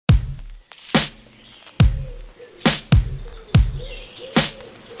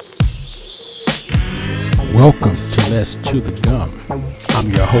Welcome to Let's Chew the Gum. I'm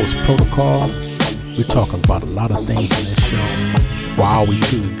your host, Protocol. We're talking about a lot of things in this show while we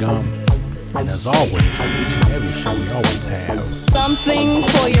chew the gum. And as always, on each and every show, we always have something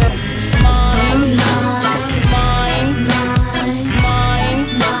for your mind, something for your mind,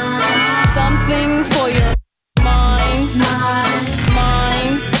 something for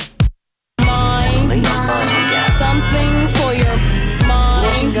your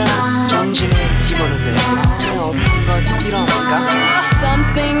mind, 정신을 집어넣으세요. 어떤 것이 필요합니까?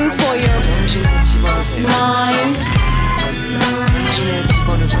 something for your 정신을 집어넣으세요. mind, 정신을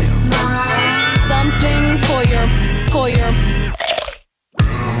집어넣으세요. something for your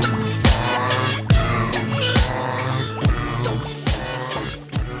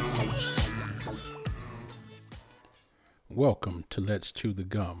Welcome to Let's Chew the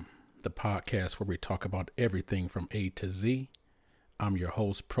Gum, the podcast where we talk about everything from A to Z. I'm your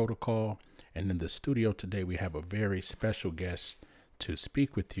host, Protocol, and in the studio today we have a very special guest to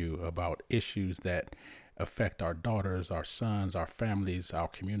speak with you about issues that affect our daughters, our sons, our families, our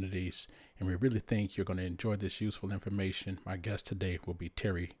communities, and we really think you're going to enjoy this useful information. My guest today will be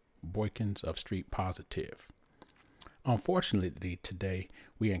Terry Boykins of Street Positive. Unfortunately, today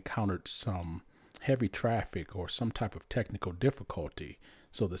we encountered some heavy traffic or some type of technical difficulty,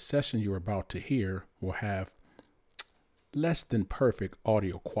 so the session you're about to hear will have less than perfect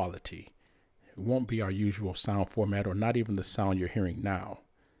audio quality. It won't be our usual sound format or not even the sound you're hearing now.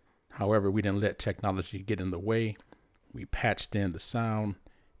 However, we didn't let technology get in the way. We patched in the sound,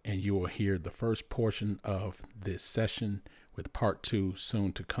 and you will hear the first portion of this session with part 2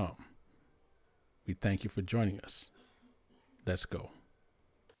 soon to come. We thank you for joining us. Let's go.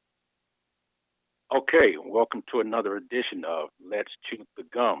 Okay, welcome to another edition of Let's Chew the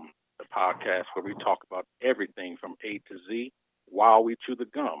Gum, the podcast where we talk about everything from A to Z while we chew the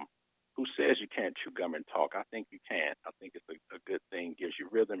gum. Who says you can't chew gum and talk? I think you can. I think it's a good thing, gives you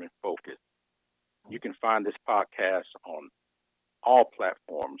rhythm and focus. You can find this podcast on all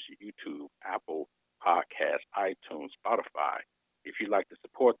platforms, YouTube, Apple Podcasts, iTunes, Spotify. If you'd like to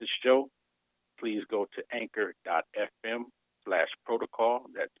support the show, please go to anchor.fm/protocol.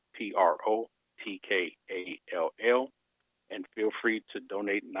 That's PROTKALL. And feel free to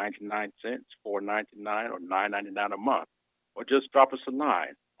donate 99 cents, $4.99, or $9.99 a month, or just drop us a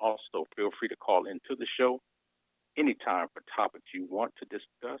line. Also, feel free to call into the show anytime for topics you want to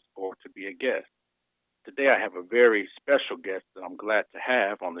discuss or to be a guest. Today, I have a very special guest that I'm glad to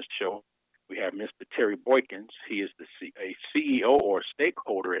have on the show. We have Mr. Terry Boykins. He is a CEO or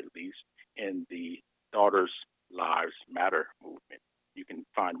stakeholder, at least, in the Daughters Lives Matter movement. You can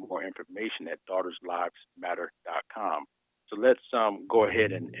find more information at daughterslivesmatter.com. So let's go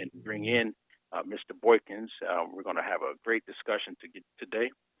ahead and bring in Mr. Boykins. We're going to have a great discussion today.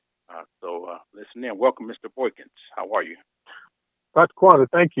 So listen in. Welcome, Mr. Boykins. How are you? Dr. Quanta,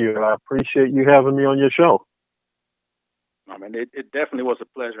 thank you. I appreciate you having me on your show. I mean, it definitely was a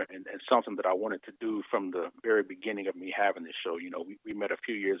pleasure and something that I wanted to do from the very beginning of me having this show. You know, we met a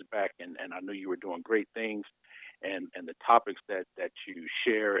few years back, and I knew you were doing great things, and the topics that you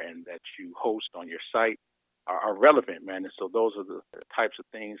share and that you host on your site are relevant, man. And so those are the types of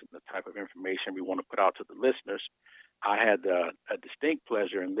things and the type of information we want to put out to the listeners. I had a distinct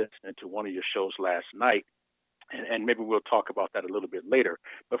pleasure in listening to one of your shows last night, and maybe we'll talk about that a little bit later.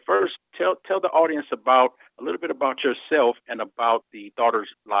 But first, tell the audience a little bit about yourself and about the Daughters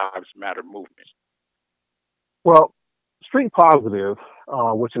Lives Matter movement. Well, Street Positive,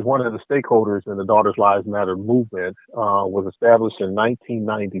 which is one of the stakeholders in the Daughters Lives Matter movement, was established in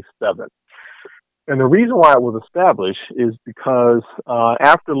 1997. And the reason why it was established is because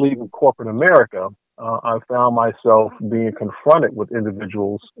after leaving corporate America, I found myself being confronted with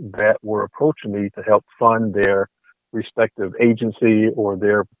individuals that were approaching me to help fund their respective agency or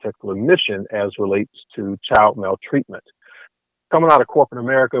their particular mission as relates to child maltreatment. Coming out of corporate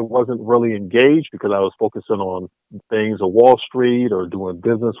America, wasn't really engaged because I was focusing on things of Wall Street or doing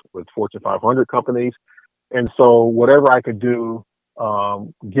business with Fortune 500 companies. And so whatever I could do,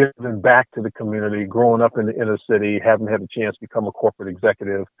 giving back to the community, growing up in the inner city, having had a chance to become a corporate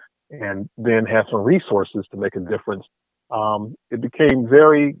executive, and then have some resources to make a difference. It became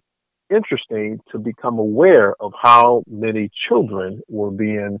very interesting to become aware of how many children were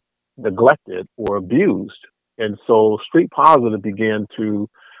being neglected or abused. And so Street Positive began to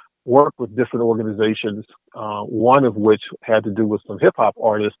work with different organizations, one of which had to do with some hip hop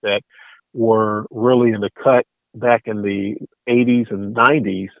artists that were really in the cut back in the 80s and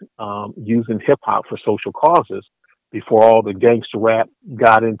 90s, using hip hop for social causes before all the gangster rap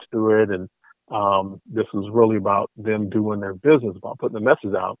got into it and This was really about them doing their business, about putting the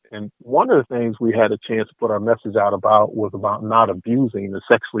message out. And one of the things we had a chance to put our message out about was about not abusing and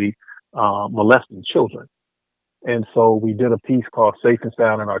sexually molesting children. And so we did a piece called Safe and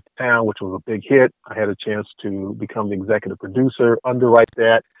Sound in Our Town, which was a big hit. I had a chance to become the executive producer, underwrite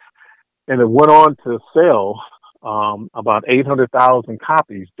that, and it went on to sell about 800,000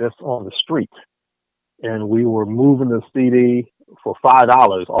 copies just on the street. And we were moving the CD for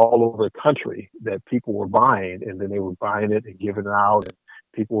 $5 all over the country that people were buying, and then they were buying it and giving it out, and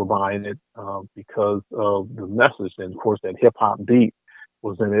people were buying it because of the message, and of course that hip hop beat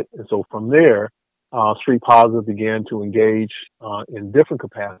was in it. And so from there, Street Positive began to engage in different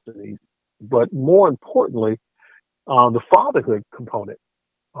capacities, but more importantly, the fatherhood component,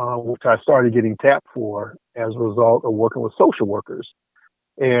 which I started getting tapped for as a result of working with social workers,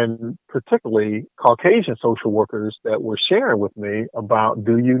 and particularly Caucasian social workers that were sharing with me about,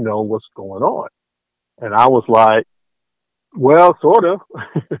 do you know what's going on? And I was like, well, sort of.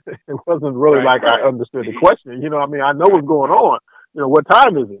 It wasn't really like I understood the question. I mean, I know what's going on. What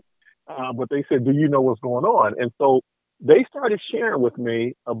time is it? But they said, do you know what's going on? And so they started sharing with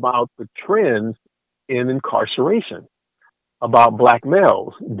me about the trends in incarceration, about black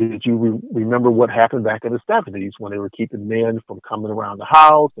males. Did you remember what happened back in the 70s when they were keeping men from coming around the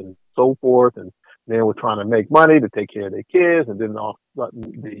house and so forth? And men were trying to make money to take care of their kids. And then all of a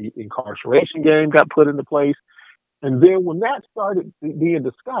sudden the incarceration game got put into place. And then when that started being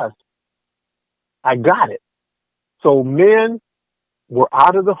discussed, I got it. So men were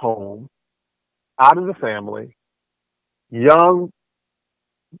out of the home, out of the family. Young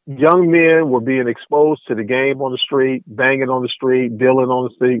men were being exposed to the game on the street, banging on the street, dealing on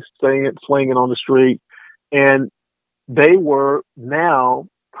the street, swinging on the street. And they were now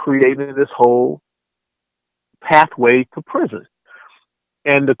creating this whole pathway to prison.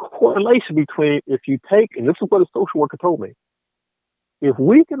 And the correlation between, if you take, and this is what a social worker told me, if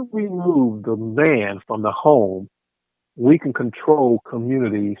we can remove the man from the home, we can control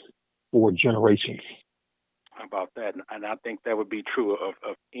communities for generations. How about that? And I think that would be true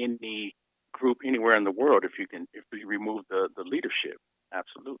of any group anywhere in the world if we remove the leadership.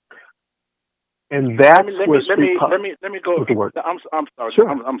 Absolutely. And that's let me go. I'm sorry. Sure.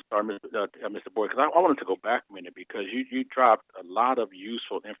 I'm sorry, Mr. Boyd, because I wanted to go back a minute because you dropped a lot of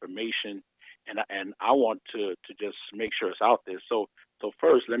useful information, and I want to just make sure it's out there. So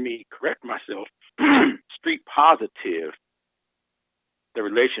first, let me correct myself. Street Positive, the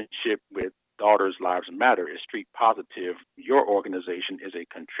relationship with Daughters Lives Matter is Street Positive. Your organization is a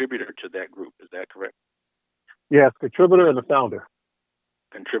contributor to that group. Is that correct? Yes, contributor and the founder.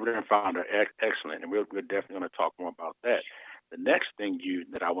 Contributor and founder. Excellent. And we're definitely going to talk more about that. The next thing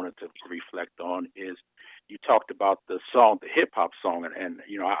that I wanted to reflect on is you talked about the song, the hip hop song. And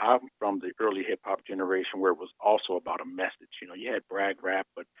I'm from the early hip hop generation where it was also about a message. You had brag rap,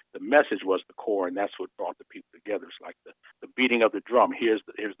 but the message was the core, and that's what brought the people together. It's like the beating of the drum. Here's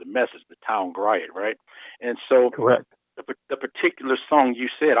the message, the town riot, right? And so correct. The particular song you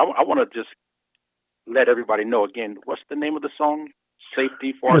said, I want to just let everybody know again, what's the name of the song?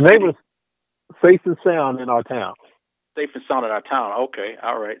 Safety for the name is Safe and Sound in Our Town. Safe and Sound in Our Town. Okay,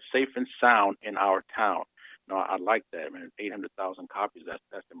 all right. Safe and Sound in Our Town. No, I like that, man. 800,000 copies.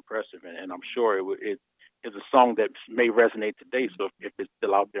 That's impressive, and I'm sure it is a song that may resonate today. So if it's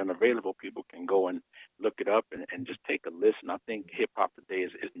still out there and available, people can go and look it up and just take a listen. I think hip hop today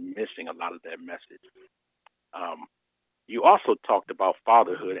is missing a lot of that message. You also talked about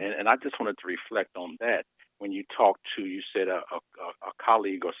fatherhood, and I just wanted to reflect on that. When you talked to, you said a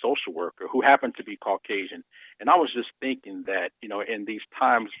colleague or social worker who happened to be Caucasian. And I was just thinking that, in these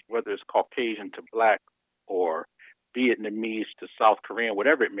times, whether it's Caucasian to Black or Vietnamese to South Korean,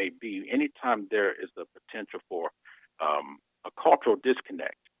 whatever it may be, anytime there is the potential for a cultural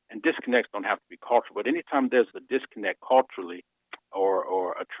disconnect, and disconnects don't have to be cultural, but anytime there's a disconnect culturally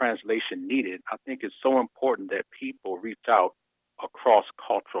or a translation needed, I think it's so important that people reach out across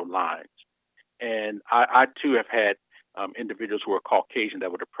cultural lines. And I too have had individuals who are Caucasian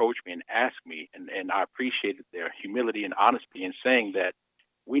that would approach me and ask me, and I appreciated their humility and honesty in saying that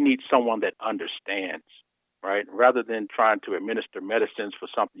we need someone that understands, right? Rather than trying to administer medicines for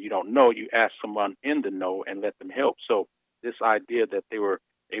something you don't know, you ask someone in the know and let them help. So this idea that they were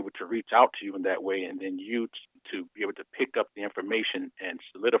able to reach out to you in that way, and then you to be able to pick up the information and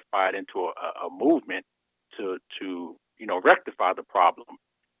solidify it into a movement to rectify the problem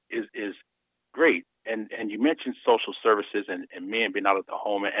is great. And you mentioned social services and men being out of the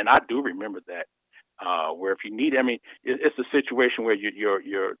home, and I do remember that. where if you need, I mean, it's a situation where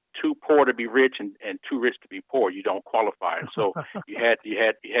you're too poor to be rich and too rich to be poor. You don't qualify. And so you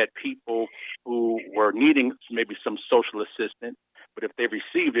had people who were needing maybe some social assistance, but if they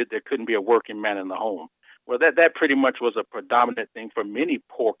received it, there couldn't be a working man in the home. Well, that pretty much was a predominant thing for many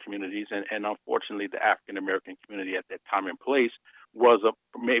poor communities, and unfortunately, the African American community at that time and place was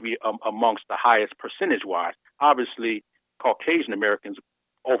maybe amongst the highest percentage-wise. Obviously, Caucasian Americans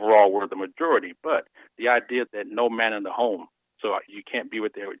overall were the majority, but the idea that no man in the home, so you can't be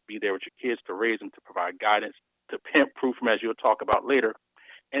there with your kids to raise them, to provide guidance, to pimp-proof them, as you'll talk about later.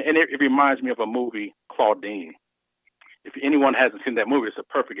 And it reminds me of a movie, Claudine. If anyone hasn't seen that movie, it's a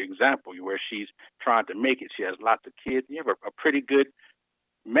perfect example where she's trying to make it. She has lots of kids. You have a pretty good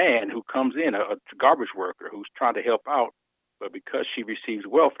man who comes in, a garbage worker who's trying to help out, but because she receives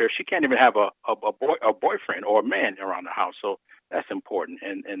welfare, she can't even have a boyfriend or a man around the house. So that's important,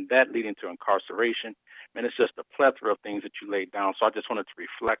 and that leading to incarceration. And it's just a plethora of things that you laid down. So I just wanted to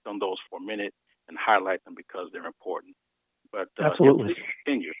reflect on those for a minute and highlight them because they're important. But absolutely,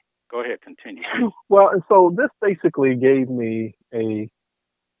 continue. Go ahead, continue. Well, and so this basically gave me a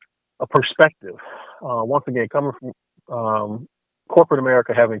perspective. Once again, coming from corporate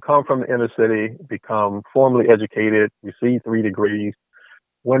America, having come from the inner city, become formally educated, received 3 degrees,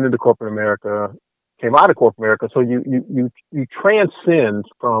 went into corporate America, came out of corporate America. So you transcend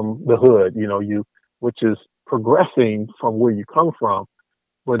from the hood, which is progressing from where you come from.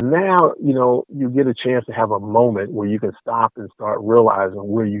 But now, you get a chance to have a moment where you can stop and start realizing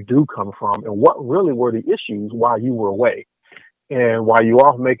where you do come from and what really were the issues while you were away. And while you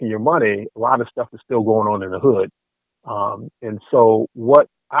are making your money, a lot of stuff is still going on in the hood. And so what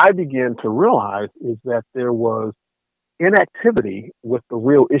I began to realize is that there was inactivity with the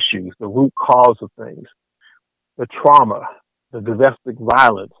real issues, the root cause of things, the trauma, the domestic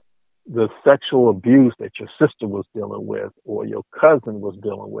violence, the sexual abuse that your sister was dealing with or your cousin was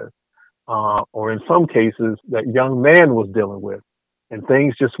dealing with, or in some cases that young man was dealing with, and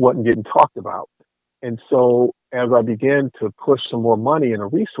things just wasn't getting talked about. And so as I began to push some more money into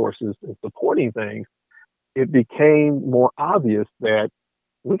resources and supporting things, it became more obvious that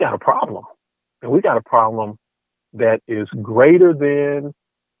we got a problem, and we got a problem that is greater than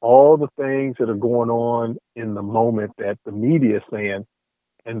all the things that are going on in the moment that the media is saying.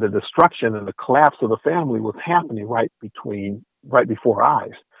 And the destruction and the collapse of the family was happening right before our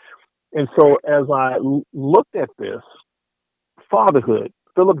eyes. And so as I looked at this, fatherhood,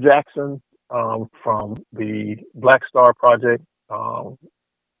 Philip Jackson from the Black Star Project,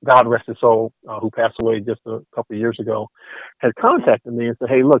 God rest his soul, who passed away just a couple of years ago, had contacted me and said,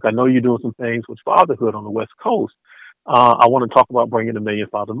 hey, look, I know you're doing some things with fatherhood on the West Coast. I want to talk about bringing the Million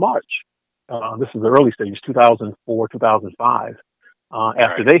Father March. This is the early stages, 2004, 2005.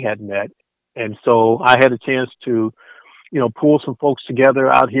 After they had met. And so I had a chance to, pull some folks together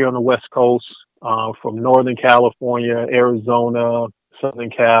out here on the West Coast, from Northern California, Arizona, Southern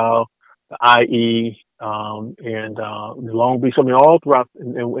Cal, the IE, and Long Beach, all throughout,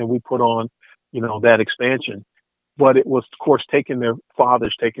 and we put on, that expansion. But it was, of course, taking their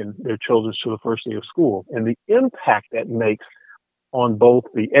children to the first day of school, and the impact that makes on both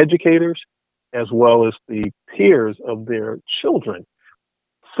the educators as well as the peers of their children.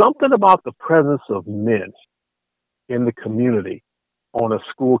 Something about the presence of men in the community on a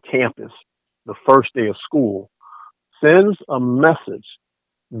school campus, the first day of school, sends a message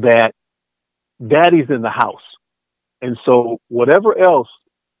that daddy's in the house. And so whatever else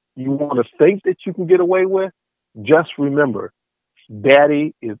you want to think that you can get away with, just remember,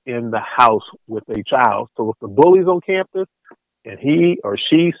 daddy is in the house with a child. So if the bully's on campus and he or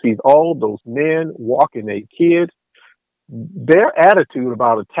she sees all those men walking their kids, their attitude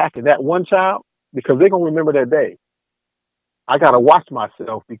about attacking that one child, because they're going to remember that day. I got to watch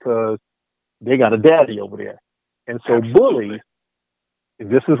myself because they got a daddy over there. And so bullies,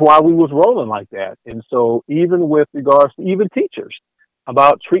 this is why we was rolling like that. And so even with regards to even teachers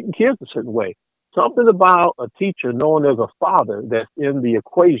about treating kids a certain way, something about a teacher knowing there's a father that's in the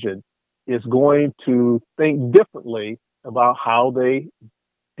equation is going to think differently about how they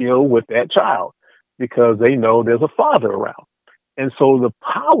deal with that child, because they know there's a father around. And so the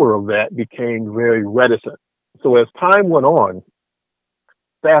power of that became very reticent. So as time went on,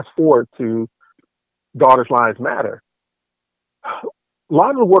 fast forward to Daughters Lives Matter, a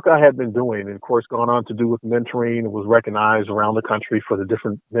lot of the work I had been doing, and of course gone on to do with mentoring, and was recognized around the country for the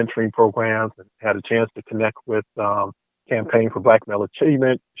different mentoring programs, and had a chance to connect with Campaign for Black Male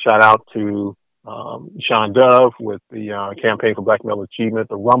Achievement. Shout out to Sean Dove with the Campaign for Black Male Achievement,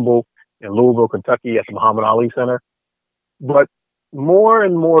 the Rumble in Louisville, Kentucky at the Muhammad Ali Center. But more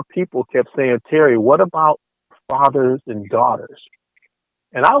and more people kept saying, Terry, what about fathers and daughters?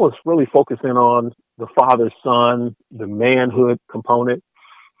 And I was really focusing on the father-son, the manhood component.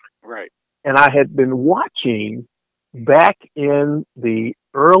 Right. And I had been watching back in the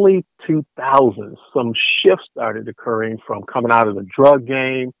early 2000s, some shifts started occurring from coming out of the drug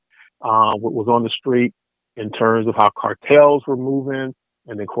game, what was on the street in terms of how cartels were moving.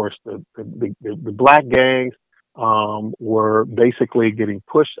 And of course, the black gangs were basically getting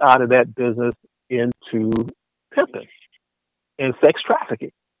pushed out of that business into pimping and sex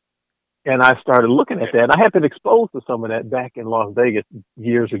trafficking. And I started looking at that. And I had been exposed to some of that back in Las Vegas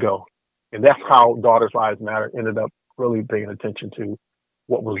years ago. And that's how Daughters Lives Matter ended up really paying attention to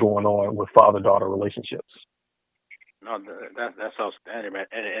what was going on with father-daughter relationships. No, that's outstanding, man,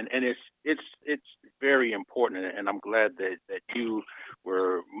 and it's very important, and I'm glad that you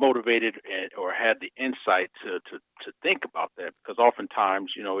were motivated or had the insight to think about that, because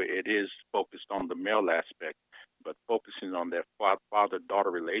oftentimes, it is focused on the male aspect, but focusing on that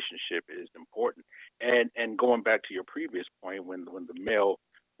father-daughter relationship is important. And going back to your previous point, when the male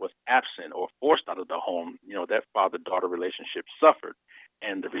was absent or forced out of the home, that father-daughter relationship suffered.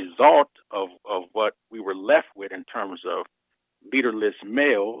 And the result of what we were left with in terms of leaderless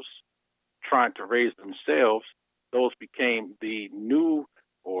males trying to raise themselves, those became the new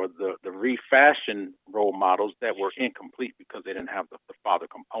or the refashioned role models that were incomplete because they didn't have the father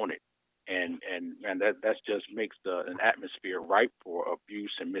component. And that just makes an atmosphere ripe for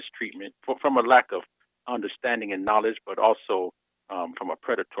abuse and mistreatment from a lack of understanding and knowledge, but also from a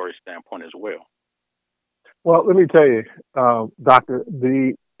predatory standpoint as well. Well, let me tell you, Doctor,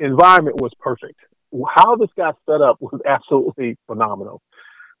 the environment was perfect. How this got set up was absolutely phenomenal.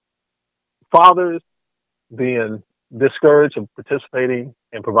 Fathers being discouraged of participating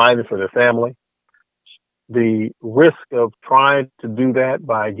and providing for their family. The risk of trying to do that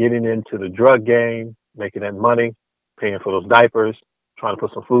by getting into the drug game, making that money, paying for those diapers, trying to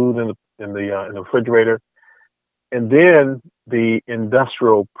put some food in the refrigerator, and then the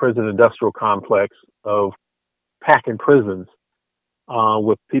prison industrial complex of packing prisons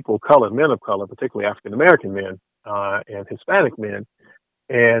with people of color, men of color, particularly African American men and Hispanic men,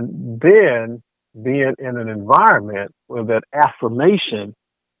 and then being in an environment where that affirmation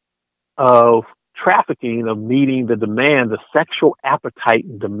of trafficking, of meeting the demand, the sexual appetite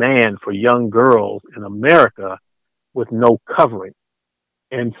and demand for young girls in America with no covering.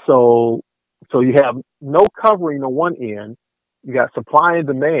 And so you have no covering on one end, you got supply and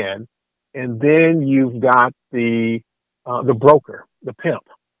demand, and then you've got the broker, the pimp,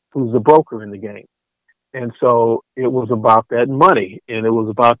 who's the broker in the game. And so it was about that money, and it was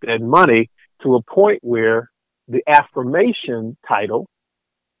about that money to a point where the affirmation title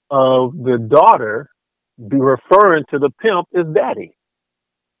of the daughter be referring to the pimp as daddy.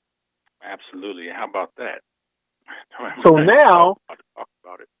 Absolutely. How about that? So now, talk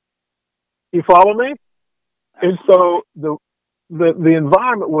about it. You follow me? Absolutely. And so the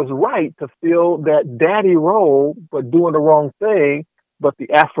environment was right to fill that daddy role, but doing the wrong thing. But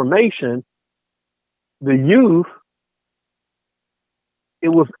the affirmation, the youth, it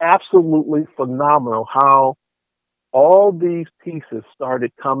was absolutely phenomenal how all these pieces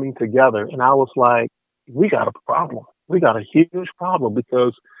started coming together. And I was like, we got a problem. We got a huge problem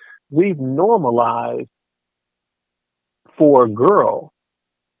because we've normalized for a girl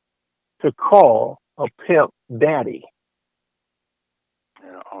to call a pimp daddy.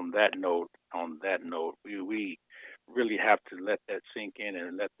 On that note, we really have to let that sink in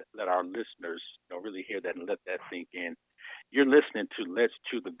and let our listeners really hear that and let that sink in. You're listening to Let's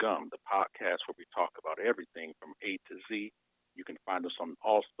Chew the Gum, the podcast where we talk about everything from A to Z. You can find us on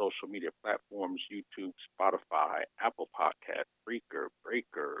all social media platforms: YouTube, Spotify, Apple Podcasts, Breaker,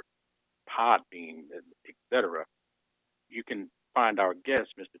 Podbean, etc. You can find our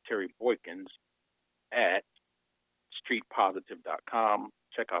guest, Mr. Terry Boykins, at streetpositive.com.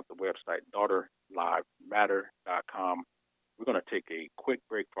 Check out the website, daughterlivesmatter.com. We're going to take a quick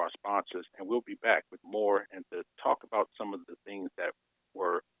break for our sponsors, and we'll be back with more and to talk about some of the things that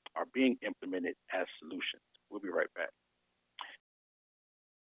are being implemented as solutions. We'll be right back.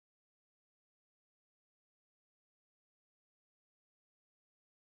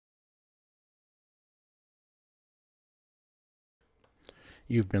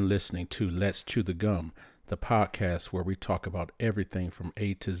 You've been listening to Let's Chew the Gum, the podcast where we talk about everything from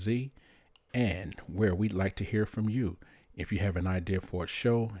A to Z and where we'd like to hear from you. If you have an idea for a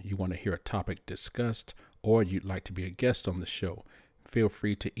show, you want to hear a topic discussed, or you'd like to be a guest on the show, feel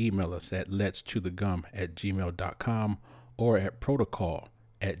free to email us at letschewthegum@gmail.com or at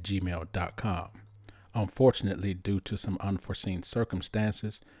protocol@gmail.com. Unfortunately, due to some unforeseen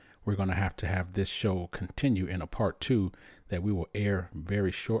circumstances, we're going to have this show continue in a part 2 that we will air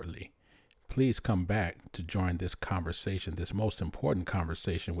very shortly. Please come back to join this conversation, this most important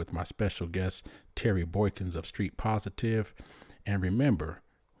conversation with my special guest, Terry Boykins of Street Positive. And remember,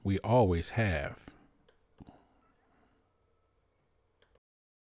 we always have